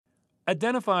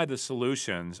Identify the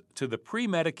solutions to the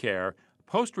pre-Medicare,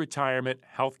 post-retirement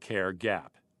health care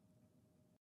gap.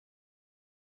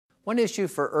 One issue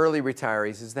for early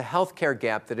retirees is the health care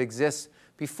gap that exists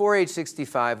before age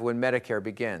 65 when Medicare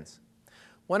begins.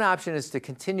 One option is to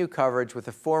continue coverage with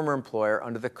a former employer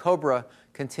under the COBRA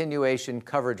continuation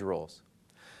coverage rules.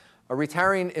 A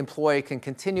retiring employee can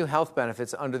continue health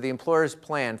benefits under the employer's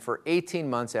plan for 18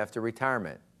 months after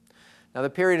retirement. Now, the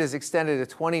period is extended to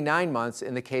 29 months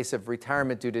in the case of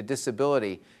retirement due to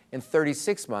disability and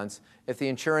 36 months if the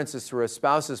insurance is through a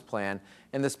spouse's plan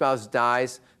and the spouse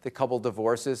dies, the couple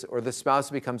divorces, or the spouse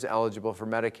becomes eligible for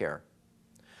Medicare.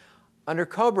 Under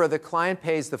COBRA, the client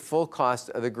pays the full cost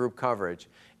of the group coverage,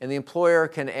 and the employer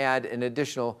can add an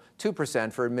additional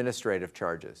 2% for administrative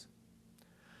charges.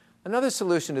 Another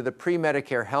solution to the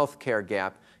pre-Medicare health care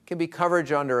gap can be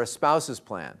coverage under a spouse's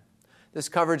plan. This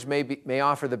coverage may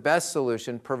offer the best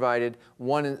solution provided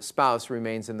one spouse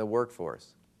remains in the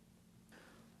workforce.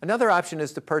 Another option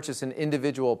is to purchase an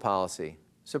individual policy.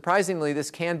 Surprisingly, this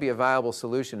can be a viable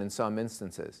solution in some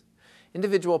instances.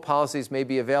 Individual policies may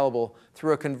be available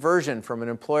through a conversion from an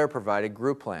employer-provided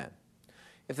group plan.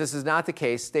 If this is not the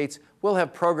case, states will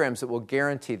have programs that will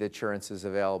guarantee that insurance is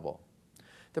available.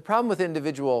 The problem with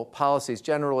individual policies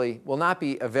generally will not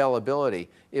be availability,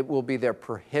 it will be their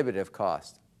prohibitive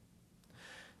cost.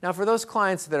 Now, for those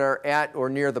clients that are at or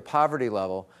near the poverty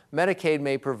level, Medicaid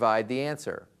may provide the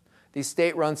answer. These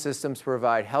state-run systems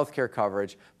provide health care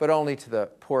coverage, but only to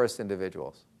the poorest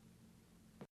individuals.